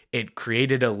thing. It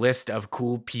created a list of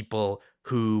cool people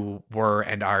who were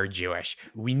and are Jewish.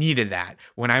 We needed that.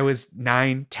 When I was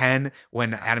 9, 10,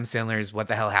 when Adam Sandler's What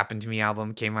the Hell Happened to Me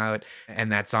album came out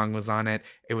and that song was on it,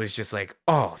 it was just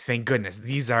oh, thank goodness.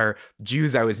 These are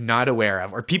Jews I was not aware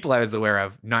of, or people I was aware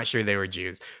of, not sure they were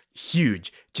Jews.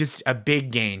 Huge. Just a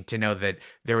big gain to know that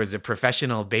there was a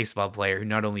professional baseball player who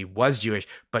not only was Jewish,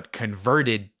 but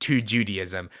converted to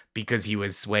Judaism because he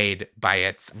was swayed by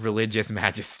its religious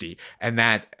majesty. And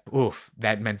that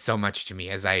meant so much to me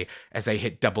as I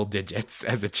hit double digits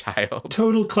as a child.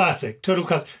 Total classic.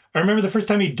 I remember the first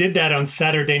time he did that on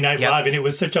Saturday Night Live, and it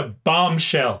was such a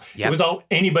bombshell. It was all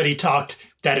anybody talked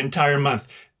that entire month.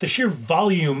 The sheer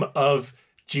volume of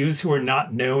Jews who are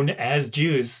not known as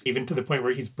Jews, even to the point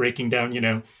where he's breaking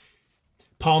down,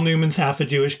 Paul Newman's half a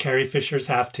Jewish, Carrie Fisher's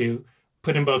half too.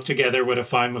 Put them both together, what a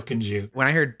fine-looking Jew. When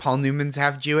I heard Paul Newman's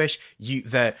half Jewish,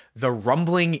 the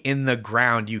rumbling in the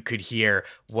ground you could hear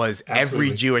was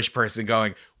every Jewish person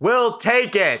going, "We'll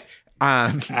take it."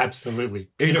 Absolutely.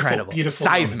 Incredible. Beautiful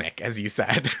Seismic, moment. As you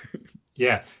said.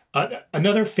 Yeah.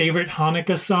 Another favorite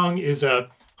Hanukkah song is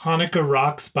Hanukkah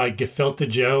Rocks by Gefilte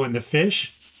Joe and the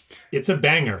Fish. It's a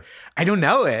banger. I don't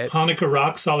know it. Hanukkah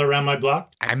Rocks All Around My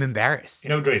Block. I'm embarrassed.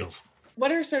 No dreidels.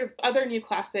 What are sort of other new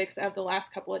classics of the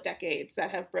last couple of decades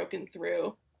that have broken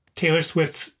through? Taylor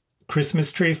Swift's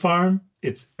Christmas Tree Farm.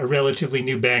 It's a relatively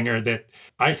new banger that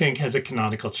I think has a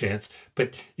canonical chance.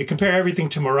 But you compare everything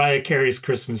to Mariah Carey's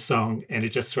Christmas song, and it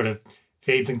just sort of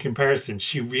fades in comparison.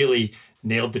 She really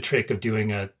nailed the trick of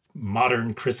doing a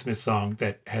modern Christmas song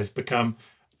that has become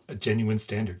a genuine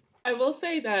standard. I will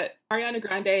say that Ariana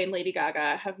Grande and Lady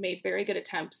Gaga have made very good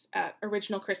attempts at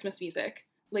original Christmas music.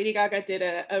 Lady Gaga did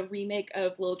a remake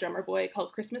of Little Drummer Boy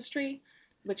called Christmas Tree,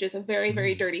 which is a very,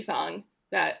 very dirty song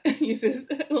that uses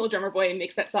Little Drummer Boy and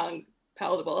makes that song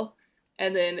palatable.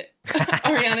 And then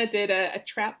Ariana did a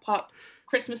trap pop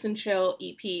Christmas and Chill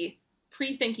EP,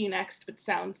 pre-Thank You Next, but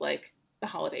sounds like the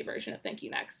holiday version of Thank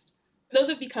You Next. Those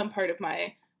have become part of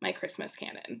my Christmas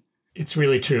canon. It's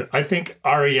really true. I think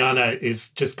Ariana is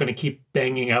just going to keep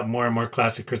banging out more and more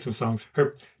classic Christmas songs.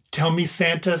 Her Tell Me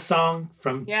Santa song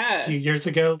from a few years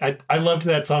ago. I loved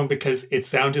that song because it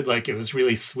sounded like it was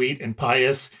really sweet and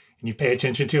pious, and you pay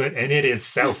attention to it, and it is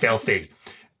so filthy.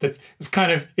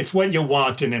 It's what you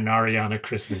want in an Ariana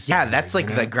Christmas. Yeah, that's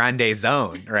like the Grande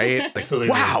Zone, right? Like, absolutely.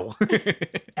 Wow.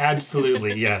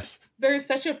 Absolutely, yes. There's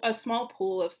such a small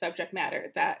pool of subject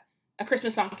matter that a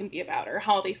Christmas song can be about, or a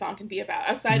holiday song can be about,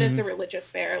 outside of the religious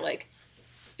fare. Like,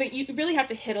 that you really have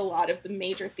to hit a lot of the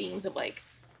major themes of like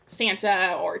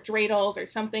Santa or dreidels or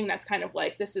something that's kind of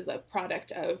like, this is a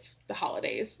product of the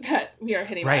holidays that we are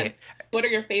hitting on. What are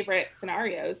your favorite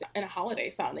scenarios in a holiday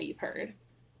song that you've heard?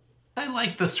 I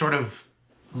like the sort of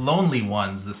lonely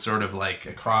ones, the sort of like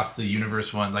across the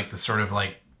universe one, like the sort of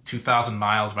like 2,000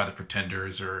 Miles by the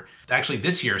Pretenders, or actually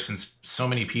this year, since so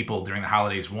many people during the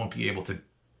holidays won't be able to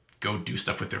go do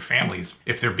stuff with their families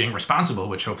if they're being responsible,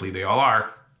 which hopefully they all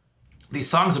are. These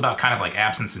songs about kind of like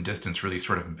absence and distance really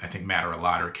sort of, I think, matter a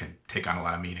lot, or can take on a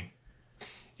lot of meaning.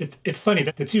 It's funny.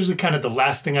 That's usually kind of the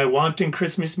last thing I want in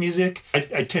Christmas music.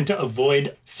 I tend to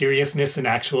avoid seriousness and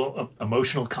actual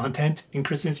emotional content in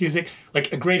Christmas music.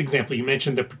 Like a great example, you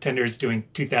mentioned the Pretenders doing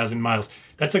 2,000 Miles.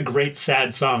 That's a great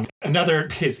sad song. Another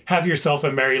is Have Yourself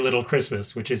a Merry Little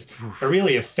Christmas, which is a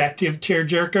really effective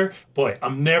tearjerker. Boy,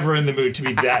 I'm never in the mood to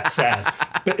be that sad,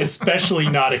 but especially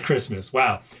not at Christmas.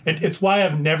 Wow. And it's why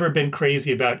I've never been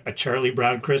crazy about a Charlie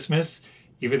Brown Christmas,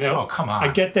 even though come on.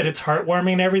 I get that it's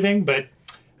heartwarming and everything, but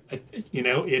you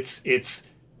know, it's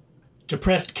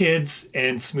depressed kids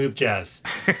and smooth jazz.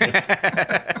 It's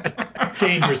a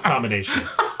dangerous combination.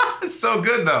 It's so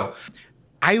good, though.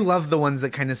 I love the ones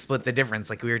that kind of split the difference.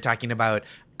 Like we were talking about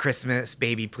Christmas,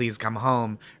 Baby, Please Come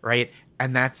Home, right?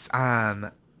 And that's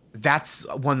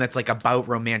one that's like about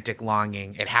romantic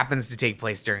longing. It happens to take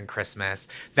place during Christmas.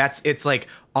 It's like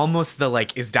almost the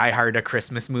like, is Die Hard a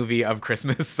Christmas movie of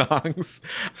Christmas songs?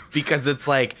 Because it's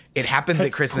like, it happens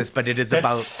at Christmas, but it is that's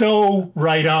about... so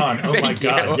right on. Oh my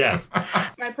God, yes.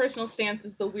 My personal stance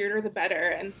is the weirder the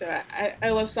better. And so I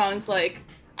love songs like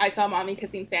I Saw Mommy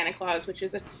Kissing Santa Claus, which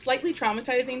is a slightly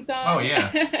traumatizing song. Oh, yeah.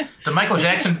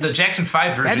 The Jackson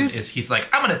 5 version is he's like,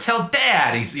 I'm going to tell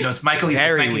Dad. He's, it's Michael, he's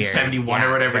like 1971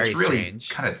 or whatever. It's really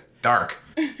kind of dark.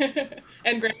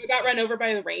 And Grandma got run over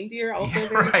by the reindeer, also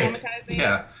very traumatizing.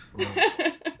 Yeah.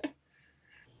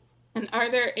 And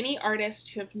are there any artists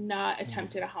who have not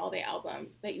attempted a holiday album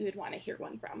that you would want to hear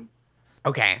one from?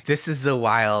 Okay, this is a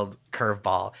wild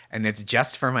curveball, and it's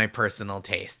just for my personal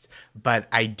taste. But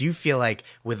I do feel like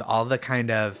with all the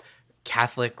kind of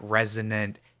Catholic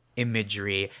resonant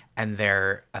imagery and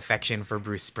their affection for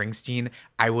Bruce Springsteen,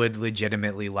 I would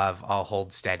legitimately love a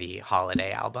Hold Steady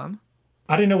holiday album.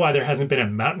 I don't know why there hasn't been a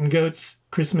Mountain Goats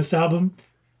Christmas album.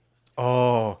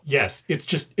 Oh. Yes, it's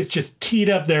just teed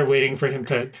up there waiting for him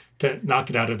to knock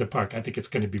it out of the park. I think it's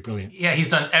going to be brilliant. Yeah, he's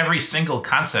done every single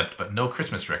concept, but no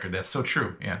Christmas record. That's so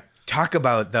true, yeah. Talk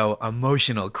about, though,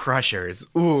 emotional crushers.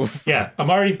 Ooh. Yeah, I'm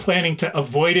already planning to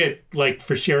avoid it, like,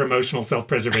 for sheer emotional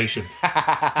self-preservation.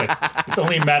 But it's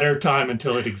only a matter of time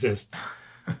until it exists.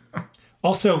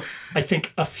 Also, I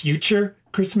think a future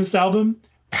Christmas album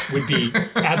would be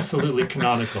absolutely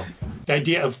canonical. The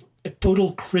idea of a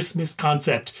total Christmas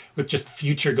concept with just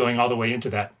Future going all the way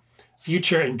into that.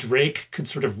 Future and Drake could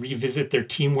sort of revisit their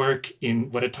teamwork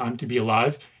in What a Time to Be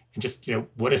Alive, and just,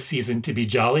 what a season to be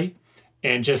jolly.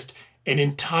 And just an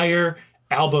entire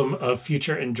album of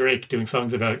Future and Drake doing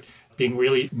songs about being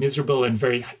really miserable and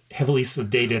very heavily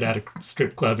sedated at a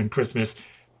strip club in Christmas,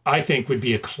 I think would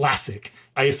be a classic.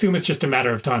 I assume it's just a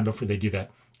matter of time before they do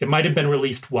that. It might have been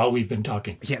released while we've been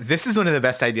talking. Yeah, this is one of the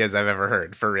best ideas I've ever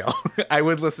heard, for real. I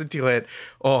would listen to it.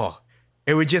 Oh,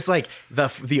 it would just like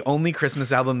the only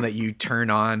Christmas album that you turn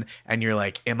on and you're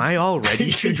like, am I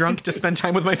already too drunk to spend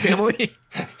time with my family?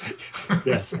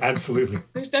 Yes, absolutely.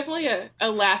 There's definitely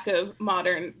a lack of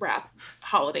modern rap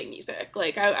holiday music.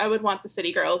 Like I would want the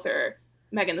City Girls or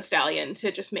Megan Thee Stallion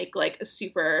to just make like a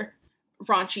super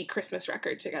raunchy Christmas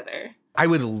record together. I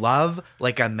would love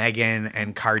like a Megan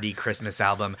and Cardi Christmas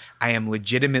album. I am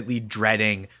legitimately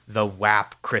dreading the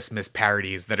WAP Christmas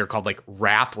parodies that are called like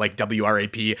rap, like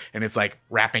WRAP, and it's like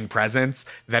wrapping presents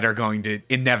that are going to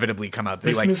inevitably come out.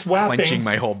 They're like clenching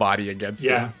my whole body against it.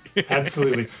 Yeah,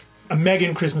 absolutely. A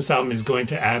Megan Christmas album is going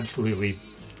to absolutely,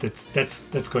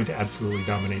 that's going to absolutely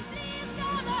dominate.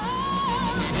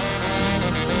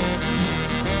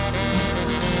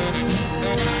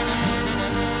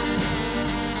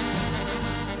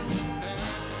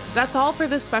 That's all for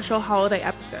this special holiday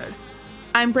episode.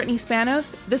 I'm Brittany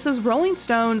Spanos. This is Rolling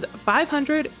Stone's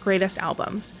 500 Greatest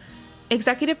Albums.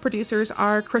 Executive producers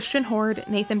are Christian Horde,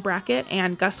 Nathan Brackett,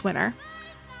 and Gus Winter.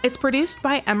 It's produced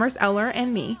by Emrys Eller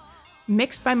and me,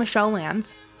 mixed by Michelle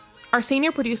Lands. Our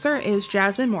senior producer is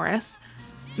Jasmine Morris.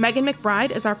 Megan McBride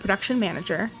is our production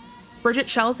manager. Bridget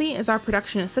Shelsey is our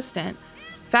production assistant.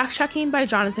 Fact-checking by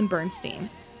Jonathan Bernstein.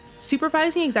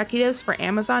 Supervising executives for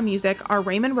Amazon Music are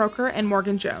Raymond Roker and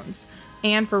Morgan Jones.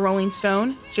 And for Rolling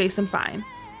Stone, Jason Fine.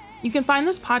 You can find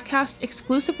this podcast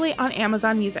exclusively on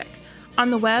Amazon Music,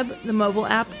 on the web, the mobile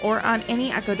app, or on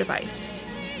any Echo device.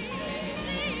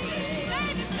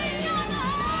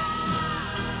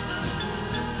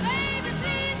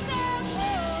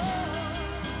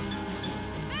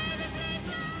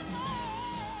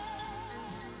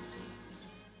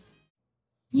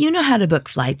 You know how to book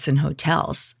flights and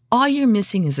hotels. All you're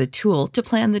missing is a tool to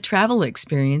plan the travel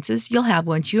experiences you'll have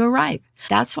once you arrive.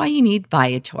 That's why you need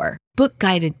Viator. Book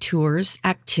guided tours,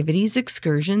 activities,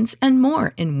 excursions, and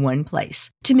more in one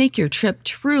place to make your trip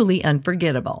truly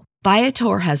unforgettable.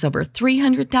 Viator has over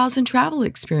 300,000 travel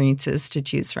experiences to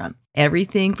choose from.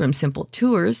 Everything from simple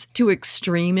tours to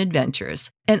extreme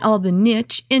adventures and all the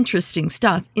niche, interesting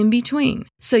stuff in between.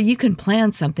 So you can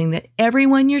plan something that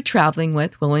everyone you're traveling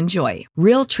with will enjoy.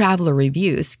 Real traveler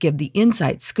reviews give the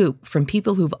inside scoop from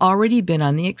people who've already been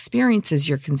on the experiences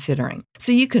you're considering.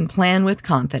 So you can plan with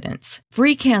confidence.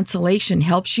 Free cancellation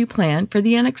helps you plan for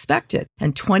the unexpected.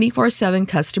 And 24/7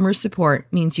 customer support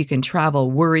means you can travel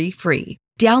worry-free.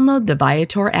 Download the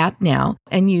Viator app now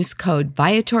and use code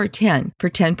Viator10 for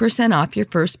 10% off your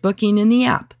first booking in the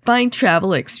app. Find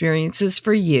travel experiences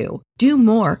for you. Do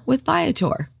more with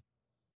Viator.